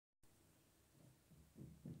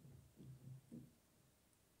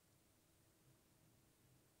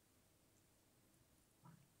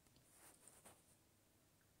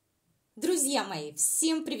Друзья мои,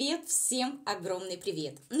 всем привет, всем огромный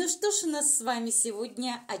привет! Ну что ж, у нас с вами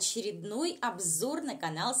сегодня очередной обзор на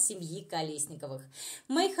канал Семьи Колесниковых.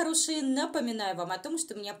 Мои хорошие, напоминаю вам о том,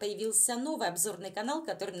 что у меня появился новый обзорный канал,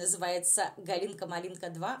 который называется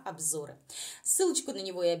 «Галинка-малинка 2. Обзоры». Ссылочку на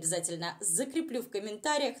него я обязательно закреплю в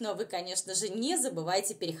комментариях, ну а вы, конечно же, не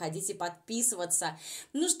забывайте переходить и подписываться.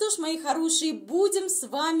 Ну что ж, мои хорошие, будем с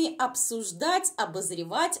вами обсуждать,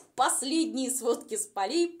 обозревать последние сводки с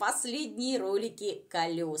полей, последние ролики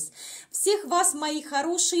колес. Всех вас, мои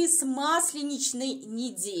хорошие, с масленичной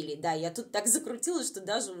недели. Да, я тут так закрутилась, что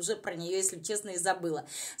даже уже про нее, если честно, и забыла.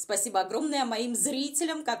 Спасибо огромное моим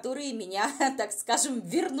зрителям, которые меня, так скажем,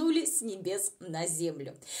 вернули с небес на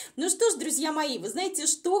землю. Ну что ж, друзья мои, вы знаете,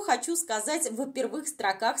 что хочу сказать в первых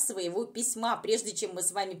строках своего письма, прежде чем мы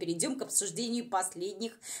с вами перейдем к обсуждению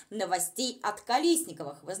последних новостей от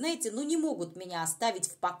Колесниковых. Вы знаете, ну не могут меня оставить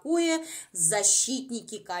в покое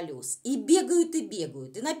защитники колес. И бегают,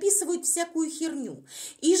 и написывают всякую херню.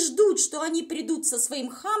 И ждут, что они придут со своим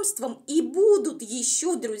хамством и будут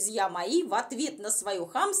еще, друзья мои, в ответ на свое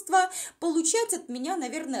хамство получать от меня,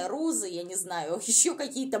 наверное, розы, я не знаю, еще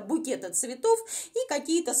какие-то букеты цветов и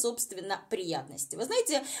какие-то, собственно, приятности. Вы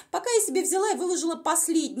знаете, пока я себе взяла и выложила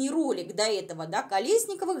последний ролик до этого, да,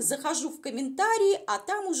 Колесниковых, захожу в комментарии, а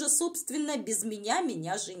там уже, собственно, без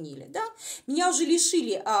меня женили, да. Меня уже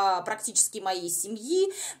лишили практически моей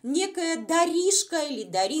семьи, некая Даришка или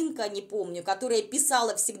Даринка, не помню, которая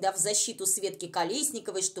писала всегда в защиту Светки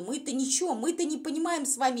Колесниковой, что мы-то ничего, мы-то не понимаем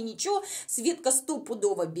с вами ничего, Светка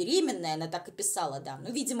стопудово беременная, она так и писала, да.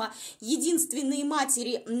 Ну, видимо, единственные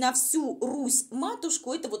матери на всю Русь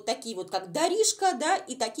матушку, это вот такие вот, как Даришка, да,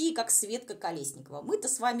 и такие, как Светка Колесникова. Мы-то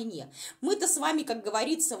с вами не. Мы-то с вами, как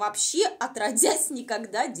говорится, вообще отродясь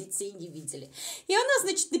никогда детей не видели. И она,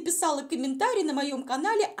 значит, написала комментарий на моем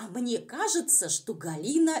канале, а мне кажется, что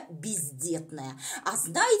Галина бездетная. А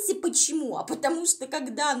знаете почему? А потому что,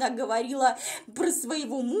 когда она говорила про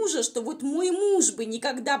своего мужа, что вот мой муж бы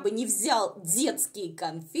никогда бы не взял детские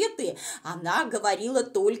конфеты, она говорила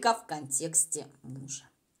только в контексте мужа.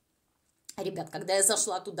 Ребят, когда я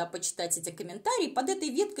зашла туда почитать эти комментарии, под этой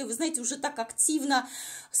веткой, вы знаете, уже так активно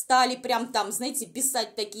стали прям там, знаете,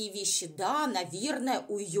 писать такие вещи. Да, наверное,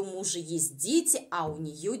 у ее мужа есть дети, а у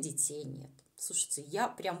нее детей нет. Слушайте, я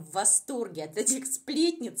прям в восторге от этих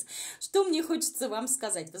сплетниц. Что мне хочется вам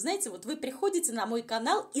сказать? Вы знаете, вот вы приходите на мой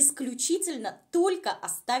канал исключительно только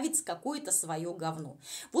оставить какое-то свое говно.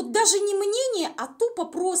 Вот даже не мнение, а тупо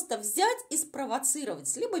просто взять и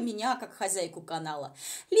спровоцировать. Либо меня, как хозяйку канала,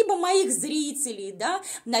 либо моих зрителей, да,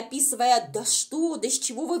 написывая, да что, да с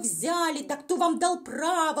чего вы взяли, да кто вам дал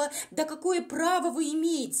право, да какое право вы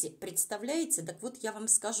имеете. Представляете? Так вот я вам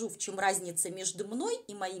скажу, в чем разница между мной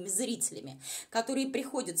и моими зрителями, которые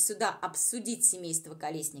приходят сюда обсудить семейство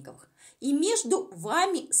Колесниковых, и между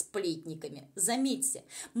вами, сплетниками. Заметьте,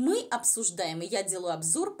 мы обсуждаем, и я делаю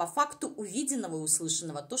обзор по факту увиденного и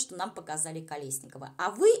услышанного, то, что нам показали Колесниковы.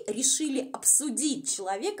 А вы решили обсудить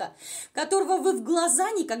человека, которого вы в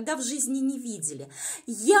глаза никогда в жизни не видели.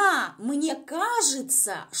 Мне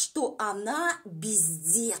кажется, что она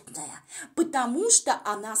бездетная, потому что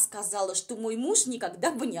она сказала, что мой муж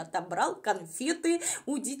никогда бы не отобрал конфеты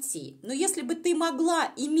у детей. Но если бы ты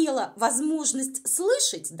имела возможность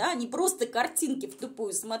слышать, да, не просто картинки в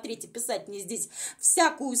тупую смотреть и писать мне здесь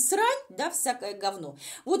всякую срань, да, всякое говно.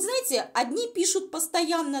 Вот знаете, одни пишут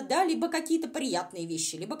постоянно, да, либо какие-то приятные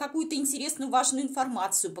вещи, либо какую-то интересную, важную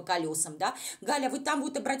информацию по колесам, да. Галя, вы там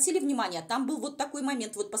вот обратили внимание, там был вот такой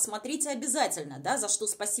момент, вот посмотрите обязательно, да, за что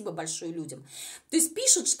спасибо большое людям. То есть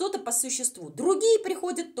пишут что-то по существу. Другие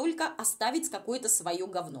приходят только оставить какое-то свое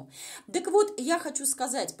говно. Так вот, я хочу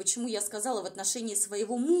сказать, почему я сказала в отношении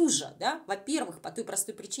своего мужа, да, во-первых, по той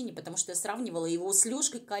простой причине, потому что я сравнивала его с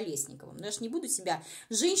Лешкой Колесниковым. Но я же не буду себя,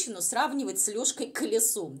 женщину, сравнивать с Лешкой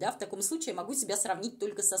Колесом, да, в таком случае я могу себя сравнить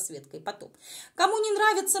только со Светкой. Потом, кому не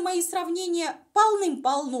нравятся мои сравнения,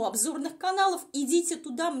 полным-полно обзорных каналов, идите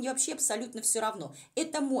туда, мне вообще абсолютно все равно.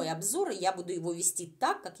 Это мой обзор, и я буду его вести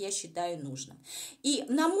так, как я считаю нужным. И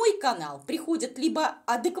на мой канал приходят либо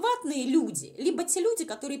адекватные люди, либо те люди,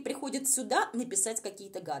 которые приходят сюда написать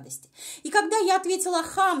какие-то гадости. И когда я ответила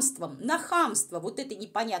хамством на хамство вот этой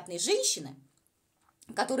непонятной женщины,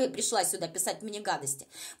 которая пришла сюда писать мне гадости.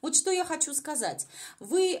 Вот что я хочу сказать.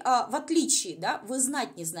 Вы, в отличие, да, вы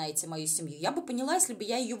знать не знаете мою семью. Я бы поняла, если бы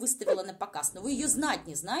я ее выставила на показ. Но вы ее знать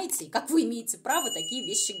не знаете, и как вы имеете право такие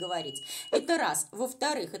вещи говорить. Это раз.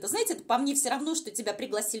 Во-вторых, это, знаете, это по мне все равно, что тебя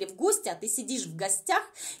пригласили в гости, а ты сидишь в гостях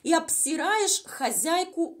и обсираешь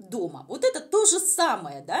хозяйку дома. Вот это то же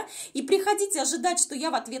самое, да? И приходите ожидать, что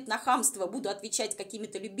я в ответ на хамство буду отвечать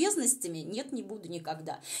какими-то любезностями. Нет, не буду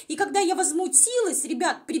никогда. И когда я возмутилась,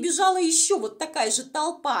 ребят, прибежала еще вот такая же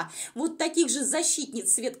толпа, вот таких же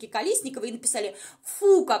защитниц Светки Колесниковой, и написали: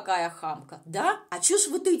 фу, какая хамка, да? А чё ж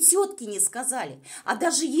вы той тетке не сказали? А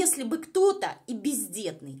даже если бы кто-то и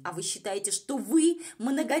бездетный, а вы считаете, что вы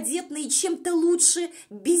многодетные чем-то лучше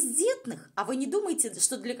бездетных? А вы не думаете,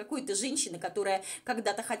 что для какой-то женщины, которая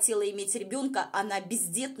когда-то хотела иметь ребенка, она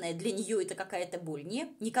бездетная, для нее это какая-то боль? Нет,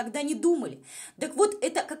 никогда не думали. Так вот,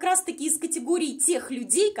 это как раз-таки из категории тех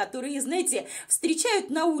людей, которые, знаете, встречают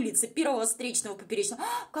на улице первого встречного поперечного: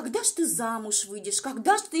 когда ж ты замуж выйдешь,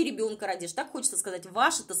 когда ж ты ребенка родишь? Так хочется сказать: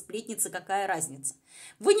 ваша-то сплетница, какая разница?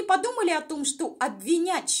 Вы не подумали о том, что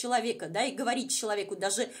обвинять человека, да, и говорить человеку,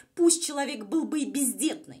 даже пусть человек был бы и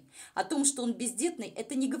бездетный, о том, что он бездетный,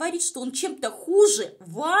 это не говорит, что он чем-то хуже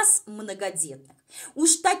вас, многодетных.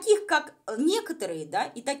 Уж таких, как некоторые, да,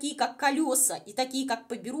 и такие, как Колеса, и такие, как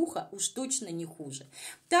Поберуха, уж точно не хуже.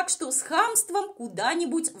 Так что с хамством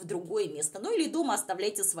куда-нибудь в другое место. Ну или дома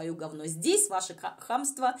оставляйте свое говно. Здесь ваше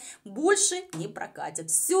хамство больше не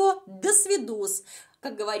прокатит. Все, до свидос.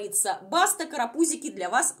 Как говорится, баста, карапузики, для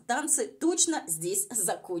вас танцы точно здесь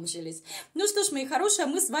закончились. Ну что ж, мои хорошие,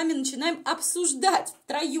 мы с вами начинаем обсуждать.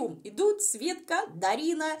 Втроем идут Светка,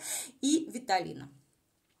 Дарина и Виталина.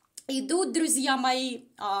 Идут, друзья мои.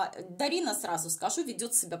 Дарина, сразу скажу,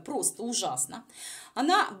 ведет себя просто ужасно.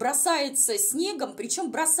 Она бросается снегом,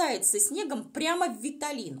 причем бросается снегом прямо в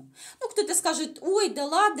Виталину. Ну, кто-то скажет: ой, да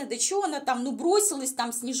ладно, да что она там, ну, бросилась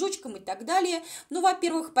там снежочком и так далее. Ну,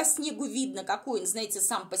 во-первых, по снегу видно, какой он, знаете,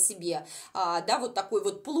 сам по себе, да, вот такой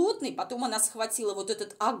вот плотный. Потом она схватила вот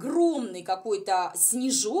этот огромный какой-то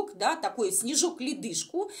снежок, да, такой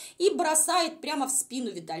снежок-ледышку, и бросает прямо в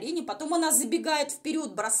спину Виталине. Потом она забегает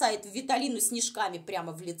вперед, бросает в Виталину снежками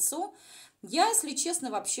прямо в лицо. Я, если честно,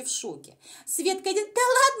 вообще в шоке. Светка говорит: да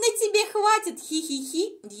ладно тебе, хватит,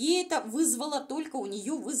 хи-хи-хи. Ей это вызвало, только у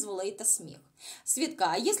нее вызвало это смех.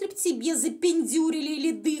 Светка, а если бы тебе запендюрили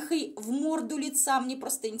или дыхой в морду лица, мне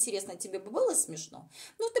просто интересно, тебе бы было смешно?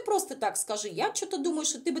 Ну, ты просто так скажи. Я что-то думаю,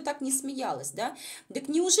 что ты бы так не смеялась, да? Так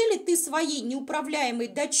неужели ты своей неуправляемой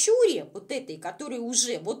дочуре, вот этой, которой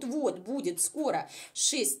уже вот-вот будет скоро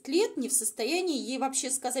 6 лет, не в состоянии ей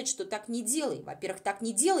вообще сказать, что так не делай? Во-первых, так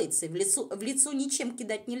не делается, и в лицо ничем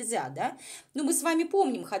кидать нельзя, да? Но мы с вами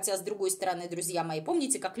помним, хотя, с другой стороны, друзья мои,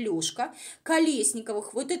 помните, как Лешка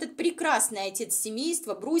Колесниковых, вот этот прекрасный отец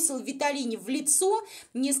семейства, бросил Виталине в лицо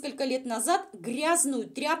несколько лет назад грязную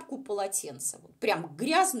тряпку полотенца. Вот прям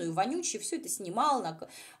грязную, вонючую, все это снимал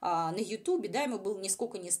на ютубе, да, ему было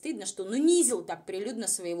нисколько не стыдно, что он унизил так прилюдно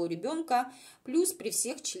своего ребенка, плюс при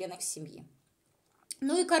всех членах семьи.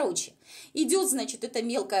 Ну и, короче, идет, значит, эта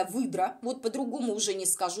мелкая выдра, вот по-другому уже не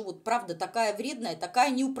скажу, вот правда такая вредная, такая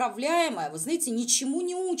неуправляемая, вы знаете, ничему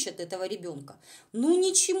не учат этого ребенка, ну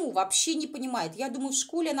ничему, вообще не понимает. Я думаю, в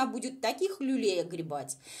школе она будет таких люлей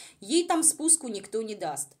огребать, ей там спуску никто не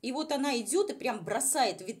даст. И вот она идет и прям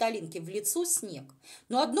бросает Виталинке в лицо снег.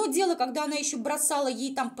 Но одно дело, когда она еще бросала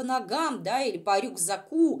ей там по ногам, да, или по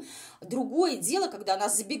рюкзаку, другое дело, когда она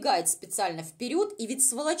забегает специально вперед, и ведь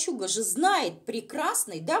сволочуга же знает прекрасно,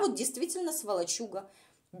 да, вот действительно сволочуга.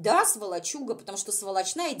 Да, сволочуга, потому что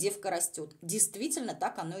сволочная девка растет. Действительно,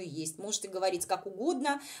 так оно и есть. Можете говорить как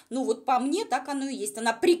угодно, но вот по мне так оно и есть.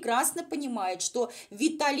 Она прекрасно понимает, что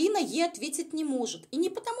Виталина ей ответить не может. И не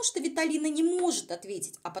потому, что Виталина не может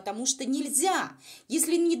ответить, а потому что нельзя.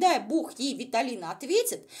 Если, не дай бог, ей Виталина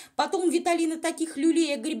ответит, потом Виталина таких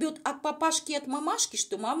люлей огребет от папашки и от мамашки,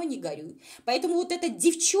 что мама не горюй. Поэтому вот эта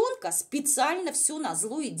девчонка специально все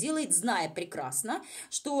назло и делает, зная прекрасно,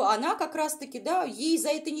 что она как раз-таки, да, ей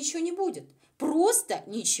за это ничего не будет. Просто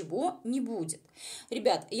ничего не будет.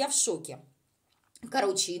 Ребят, я в шоке.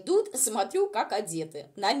 Короче, идут, смотрю, как одеты.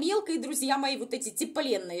 На мелкой, друзья мои, вот эти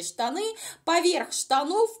тепленные штаны, поверх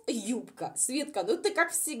штанов юбка. Светка, ну ты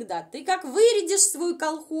как всегда, ты как вырядишь свой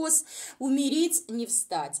колхоз, умереть не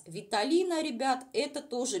встать. Виталина, ребят, это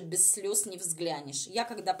тоже без слез не взглянешь. Я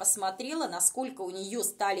когда посмотрела, насколько у нее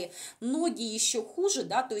стали ноги еще хуже,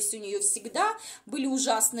 да, то есть у нее всегда были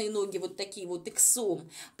ужасные ноги, вот такие вот иксом.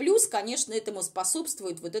 Плюс, конечно, этому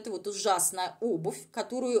способствует вот эта вот ужасная обувь,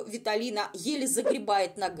 которую Виталина еле заговорила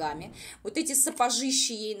погребает ногами. Вот эти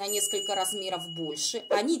сапожищи ей на несколько размеров больше.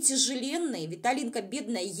 Они тяжеленные. Виталинка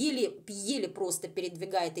бедная еле просто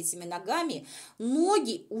передвигает этими ногами.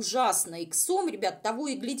 Ноги ужасно иксом, ребят, того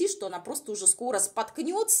и гляди, что она просто уже скоро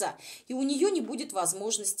споткнется, и у нее не будет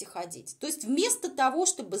возможности ходить. То есть вместо того,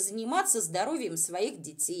 чтобы заниматься здоровьем своих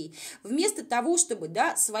детей, вместо того, чтобы,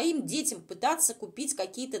 да, своим детям пытаться купить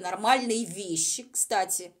какие-то нормальные вещи,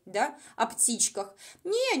 кстати, да, о птичках.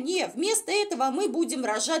 Не, вместо этого мы будем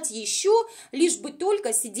рожать еще, лишь бы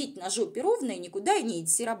только сидеть на жопе ровно и никуда не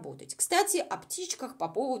идти работать. Кстати, о птичках по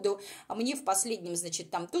поводу, мне в последнем, значит,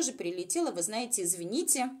 там тоже прилетело, вы знаете,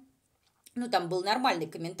 извините, ну, там был нормальный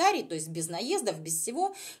комментарий, то есть без наездов, без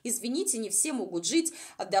всего. Извините, не все могут жить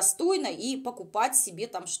достойно и покупать себе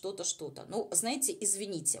там что-то. Ну, знаете,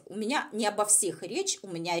 извините, у меня не обо всех речь, у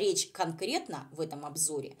меня речь конкретно в этом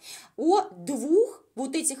обзоре о двух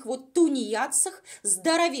вот этих вот тунеядцах,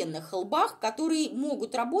 здоровенных лбах, которые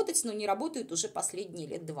могут работать, но не работают уже последние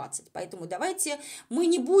лет 20. Поэтому давайте мы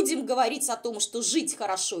не будем говорить о том, что жить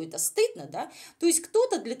хорошо – это стыдно, да? То есть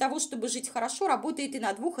кто-то для того, чтобы жить хорошо, работает и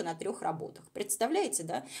на 2, и на 3 работах. Представляете,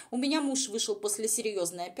 да? У меня муж вышел после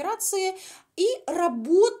серьезной операции и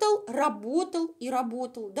работал,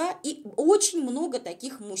 да? И очень много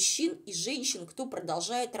таких мужчин и женщин, кто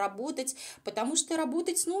продолжает работать, потому что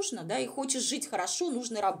работать нужно, да? И хочешь жить хорошо,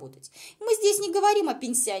 нужно работать. Мы здесь не говорим о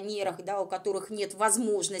пенсионерах, да, у которых нет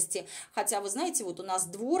возможности. Хотя, вы знаете, вот у нас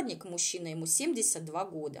дворник, мужчина, ему 72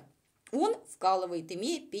 года. Он вкалывает,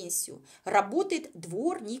 имея пенсию, работает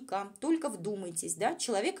дворником. Только вдумайтесь, да,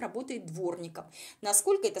 человек работает дворником.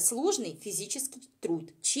 Насколько это сложный физический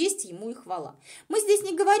труд. Честь ему и хвала. Мы здесь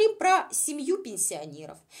не говорим про семью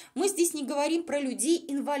пенсионеров. Мы здесь не говорим про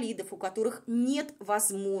людей-инвалидов, у которых нет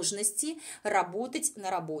возможности работать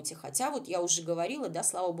на работе. Хотя вот я уже говорила, да,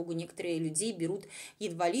 слава богу, некоторые людей берут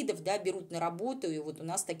инвалидов, да, берут на работу. И вот у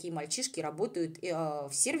нас такие мальчишки работают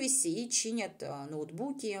в сервисе и чинят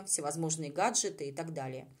ноутбуки, всевозможные гаджеты и так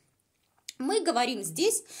далее. Мы говорим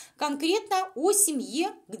здесь конкретно о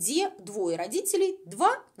семье, где 2 родителей,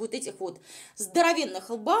 2 вот этих вот здоровенных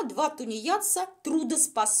лба, 2 тунеядца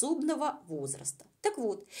трудоспособного возраста. Так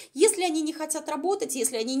вот, если они не хотят работать,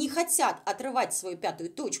 если они не хотят отрывать свою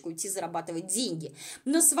 5-ю точку, идти зарабатывать деньги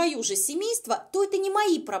на свое же семейство, то это не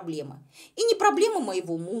мои проблемы. И не проблема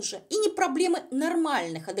моего мужа, и не проблемы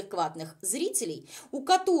нормальных, адекватных зрителей, у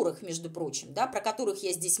которых, между прочим, да, про которых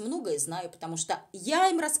я здесь многое знаю, потому что я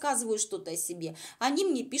им рассказываю что-то о себе, они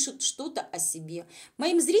мне пишут что-то о себе.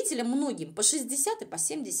 Моим зрителям многим по 60 и по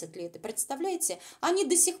 70 лет, и представляете, они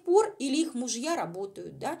до сих пор или их мужья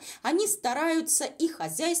работают, да, они стараются и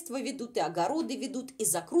хозяйство ведут, и огороды ведут, и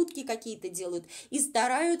закрутки какие-то делают, и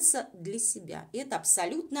стараются для себя. И это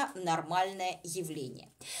абсолютно нормальное явление.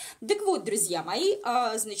 Так вот, друзья мои,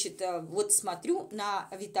 значит, вот смотрю на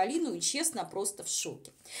Виталину и, честно, просто в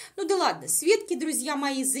шоке. Ну да ладно, Светке, друзья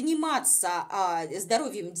мои, заниматься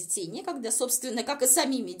здоровьем детей некогда, собственно, как и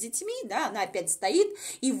самими детьми, да, она опять стоит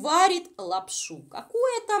и варит лапшу.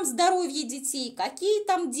 Какое там здоровье детей, какие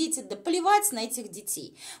там дети, да плевать на этих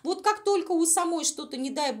детей. Вот как только у самой что-то, не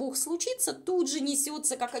дай бог, случится, тут же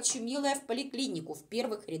несется, как очумелая, в поликлинику в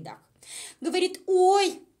первых рядах. Говорит: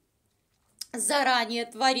 ой, заранее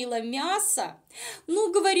отварила мясо,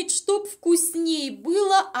 ну, говорит, чтоб вкуснее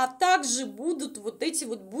было, а также будут вот эти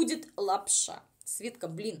вот, будет лапша. Светка,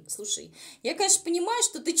 блин, слушай, я, конечно, понимаю,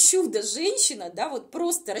 что ты чудо-женщина, да, вот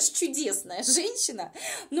просто расчудесная женщина,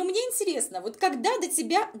 но мне интересно, вот когда до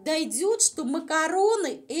тебя дойдет, что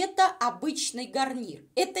макароны – это обычный гарнир,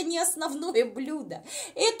 это не основное блюдо,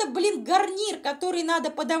 это, блин, гарнир, который надо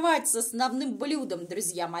подавать с основным блюдом,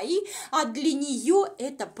 друзья мои, а для нее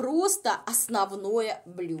это просто основное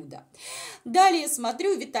блюдо. Далее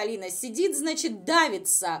смотрю, Виталина сидит, значит,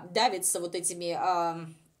 давится вот этими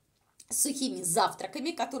сухими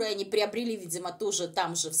завтраками, которые они приобрели, видимо, тоже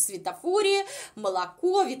там же в светофоре.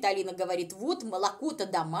 Молоко. Виталина говорит: вот, молоко-то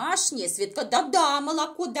домашнее. Светка: да-да,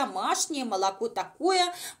 молоко домашнее, молоко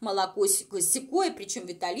такое, молоко сякое. Причем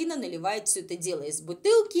Виталина наливает все это дело из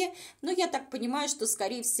бутылки. Но я так понимаю, что,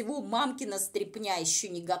 скорее всего, мамкина стряпня еще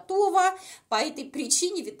не готова. По этой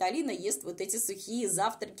причине Виталина ест вот эти сухие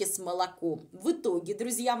завтраки с молоком. В итоге,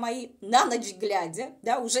 друзья мои, на ночь глядя,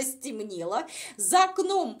 да, уже стемнело, за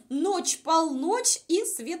окном полночь, и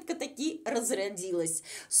Светка таки разродилась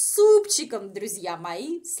супчиком, друзья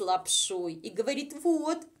мои, с лапшой. И говорит: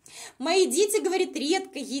 вот, Мои дети, говорит,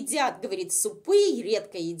 редко едят, говорит, супы,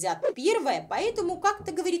 редко едят первое, поэтому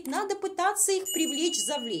как-то, говорит, надо пытаться их привлечь,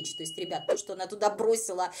 завлечь. То есть, ребят, то, что она туда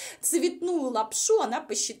бросила цветную лапшу, она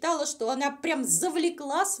посчитала, что она прям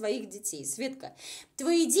завлекла своих детей. Светка,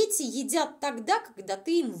 твои дети едят тогда, когда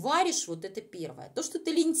ты им варишь вот это первое. То, что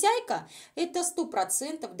ты лентяйка, это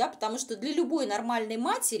 100%, да, потому что для любой нормальной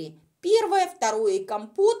матери первое, второе и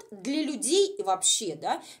компот для людей и вообще,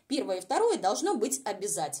 да, первое и второе должно быть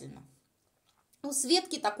обязательно. У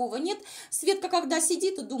Светки такого нет. Светка, когда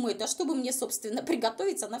сидит и думает, а что бы мне, собственно,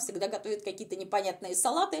 приготовить, она всегда готовит какие-то непонятные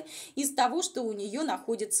салаты из того, что у нее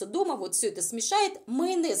находится дома. Вот все это смешает,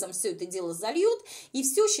 майонезом все это дело зальет, и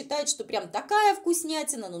все считает, что прям такая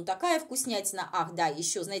вкуснятина, ну такая вкуснятина. Ах, да,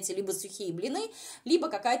 еще, знаете, либо сухие блины, либо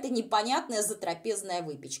какая-то непонятная затрапезная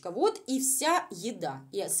выпечка. Вот и вся еда.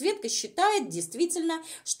 И Светка считает действительно,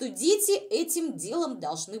 что дети этим делом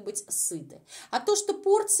должны быть сыты. А то, что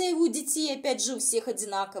порция у детей, опять же, у всех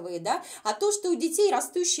одинаковые, да, а то, что у детей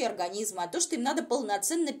растущие организмы, а то, что им надо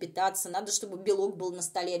полноценно питаться, надо, чтобы белок был на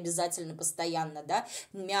столе обязательно постоянно, да,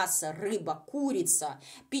 мясо, рыба, курица,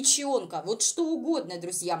 печенка, вот что угодно,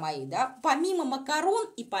 друзья мои, да, помимо макарон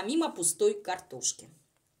и помимо пустой картошки.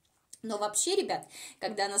 Но вообще, ребят,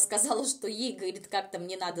 когда она сказала, что ей, говорит, как-то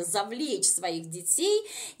мне надо завлечь своих детей,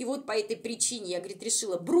 и вот по этой причине я, говорит,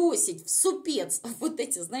 решила бросить в супец вот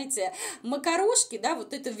эти, знаете, макарошки, да,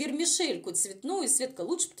 вот эту вермишельку цветную, Светка,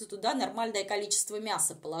 лучше бы ты туда нормальное количество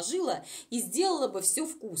мяса положила и сделала бы все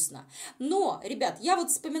вкусно. Но, ребят, я вот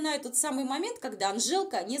вспоминаю тот самый момент, когда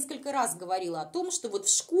Анжелка несколько раз говорила о том, что вот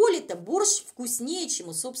в школе-то борщ вкуснее, чем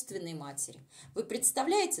у собственной матери. Вы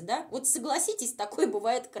представляете, да? Вот согласитесь, такое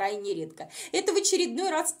бывает крайне редко. Это в очередной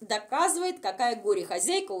раз доказывает, какая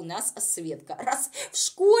горе-хозяйка у нас Светка. Раз в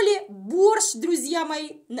школе борщ, друзья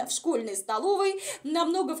мои, в школьной столовой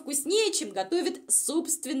намного вкуснее, чем готовит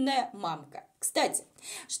собственная мамка. Кстати,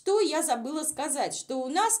 что я забыла сказать, что у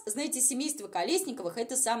нас, знаете, семейство Колесниковых –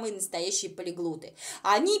 это самые настоящие полиглоты.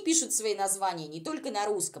 Они пишут свои названия не только на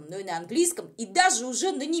русском, но и на английском, и даже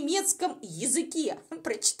уже на немецком языке.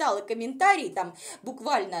 Прочитала комментарии, там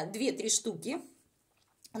буквально 2-3 штуки.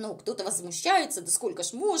 Ну, кто-то возмущается, да сколько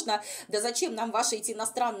ж можно, да зачем нам ваши эти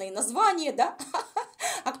иностранные названия, да?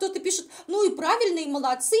 А кто-то пишет, ну и правильные,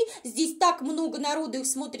 молодцы, здесь так много народу их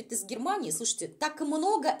смотрит из Германии. Слушайте, так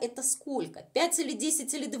много это сколько? 5 или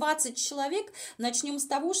 10 или 20 человек? Начнем с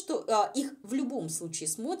того, что их в любом случае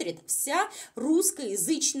смотрит вся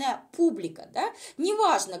русскоязычная публика, да?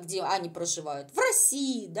 Неважно, где они проживают, в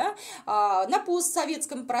России, да, на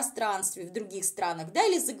постсоветском пространстве, в других странах, да,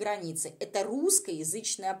 или за границей. Это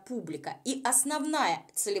русскоязычная публика. И основная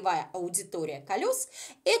целевая аудитория колес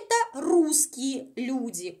 – это русские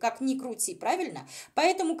люди, как ни крути, правильно?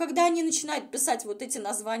 Поэтому, когда они начинают писать вот эти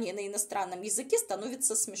названия на иностранном языке,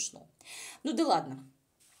 становится смешно. Ну да ладно.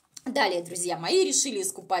 Далее, друзья мои, решили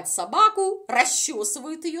искупать собаку,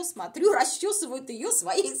 расчесывают ее, смотрю, расчесывают ее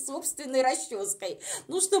своей собственной расческой.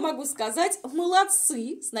 Ну, что могу сказать?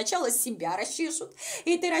 Молодцы. Сначала себя расчешут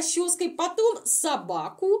этой расческой, потом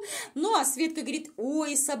собаку. Ну, а Светка говорит,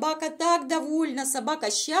 ой, собака так довольна,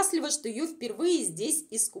 собака счастлива, что ее впервые здесь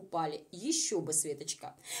искупали. Еще бы,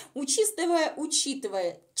 Светочка.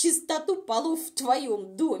 Учитывая чистоту полов в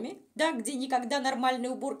твоем доме, да, где никогда нормальной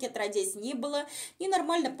уборки отродясь не было, и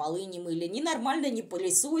нормально полы не мыли, ненормально не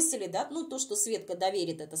пылесосили, да, ну то, что Светка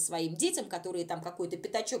доверит это своим детям, которые там какой-то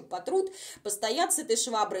пятачок потрут, постоят с этой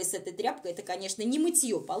шваброй, с этой тряпкой, это, конечно, не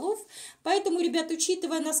мытье полов, поэтому, ребят,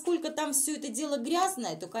 учитывая, насколько там все это дело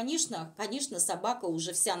грязное, то, конечно, собака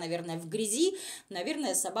уже вся, наверное, в грязи,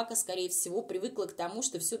 наверное, собака, скорее всего, привыкла к тому,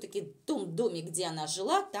 что все-таки в том доме, где она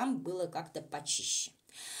жила, там было как-то почище.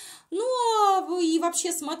 Ну, и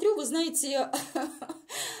вообще смотрю, вы знаете,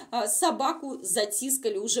 собаку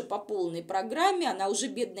затискали уже по полной программе, она уже,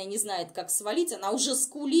 бедная, не знает, как свалить, она уже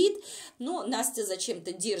скулит, но Настя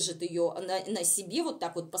зачем-то держит ее на себе, вот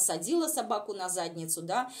так вот посадила собаку на задницу,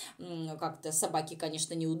 да, как-то собаке,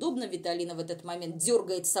 конечно, неудобно, Виталина в этот момент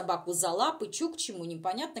дергает собаку за лапы, чё к чему,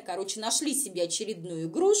 непонятно, короче, нашли себе очередную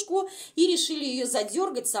игрушку и решили ее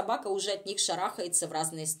задергать, собака уже от них шарахается в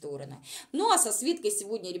разные стороны. Ну, а со Светкой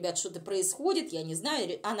сегодня, ребят, что-то происходит, я не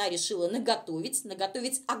знаю, она решила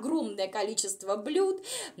наготовить огромное количество блюд,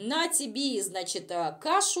 на тебе, значит,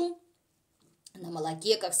 кашу, На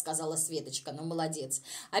молоке, как сказала Светочка, ну молодец.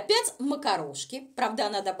 Опять макарошки. Правда,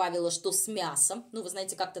 она добавила, что с мясом. Ну, вы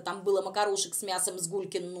знаете, как-то там было макарошек с мясом с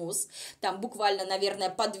гулькин нос. Там буквально, наверное,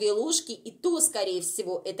 по 2 ложки. И то, скорее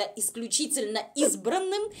всего, это исключительно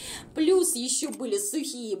избранным. Плюс еще были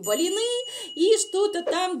сухие блины. И что-то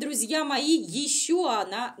там, друзья мои, еще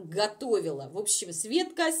она готовила. В общем,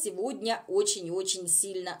 Светка сегодня очень-очень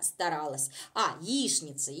сильно старалась.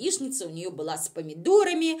 Яичница. Яичница у нее была с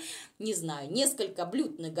помидорами. Не знаю, несколько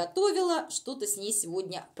блюд наготовила, что-то с ней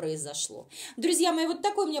сегодня произошло. Друзья мои, вот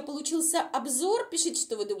такой у меня получился обзор. Пишите,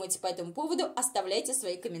 что вы думаете по этому поводу, оставляйте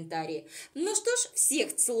свои комментарии. Ну что ж,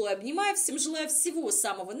 всех целую, обнимаю, всем желаю всего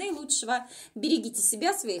самого наилучшего. Берегите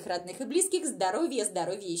себя, своих родных и близких, здоровья,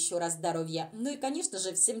 здоровья, еще раз здоровья. Ну и, конечно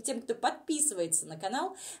же, всем тем, кто подписывается на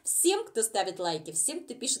канал, всем, кто ставит лайки, всем,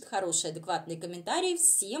 кто пишет хорошие, адекватные комментарии,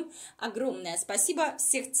 всем огромное спасибо,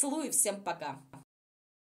 всех целую, всем пока.